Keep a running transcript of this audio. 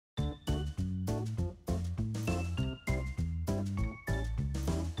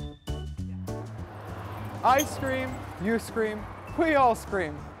I scream, you scream, we all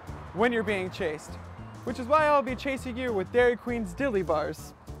scream when you're being chased. Which is why I'll be chasing you with Dairy Queen's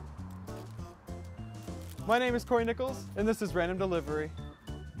DillyBars. My name is Corey Nichols, and this is Random Delivery.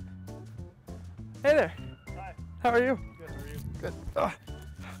 Hey there. Hi. How are you? Good, how are you?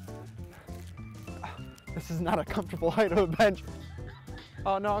 Good. This is not a comfortable height of a bench.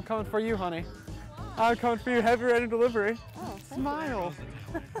 Oh no, I'm coming for you, honey. I'm coming for you. Happy Random Delivery. Oh, Smile.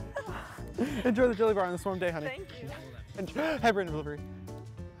 Enjoy the Dilly Bar on this warm day, honey. Thank you. Happy Random Delivery.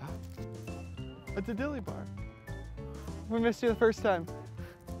 It's a Dilly Bar. We missed you the first time.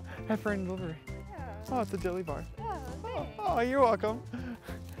 Happy Random Delivery. Yeah. Oh, it's a Dilly Bar. Yeah, thanks. Oh, you're welcome.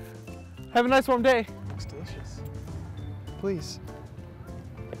 Have a nice warm day. Looks delicious. Please.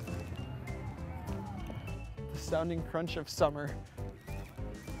 The sounding crunch of summer.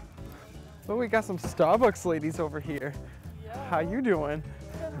 Oh, we got some Starbucks ladies over here. Yeah. How you doing?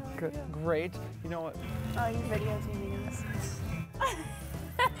 Good. Good. Great. You know what? Oh, you videotaping this?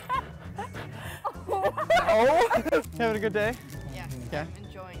 Oh! Having a good day? Yeah, Yeah. I'm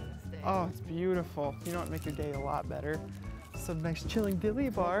enjoying this day. Oh, it's beautiful. You know what make your day a lot better? Some nice chilling Dilly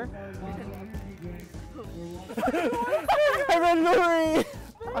Bar. Hey, Random Delivery!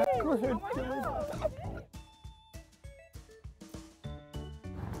 Awkward Dilly Bar.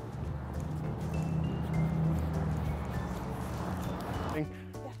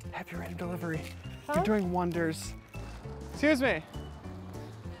 Happy Random Delivery. You're doing wonders. Excuse me.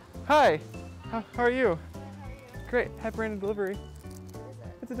 Hi. How are you? Great. Happy Random Delivery.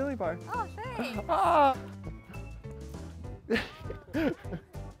 It's a Dilly Bar. Oh, thanks. Ah.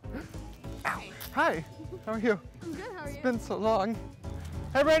 Hi. How are you? I'm good, how are you? It's been so long.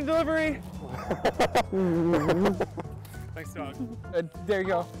 Happy Random Delivery. Nice dog. There you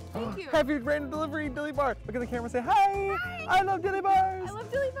go. Thank you. Happy Random Delivery Dilly Bar. Look at the camera and say hi. Hi. I love Dilly Bars. I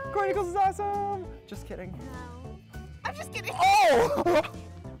love DillyBars. Corey Nichols is awesome. Just kidding. No. I'm just kidding. Oh!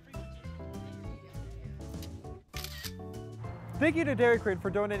 Thank you to Dairy Queen for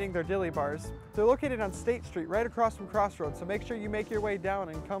donating their Dilly Bars. They're located on State Street, right across from Crossroads, so make sure you make your way down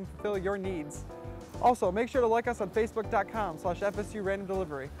and come fulfill your needs. Also, make sure to like us on Facebook.com/FSU Random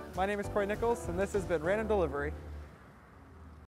Delivery. My name is Corey Nichols, and this has been Random Delivery.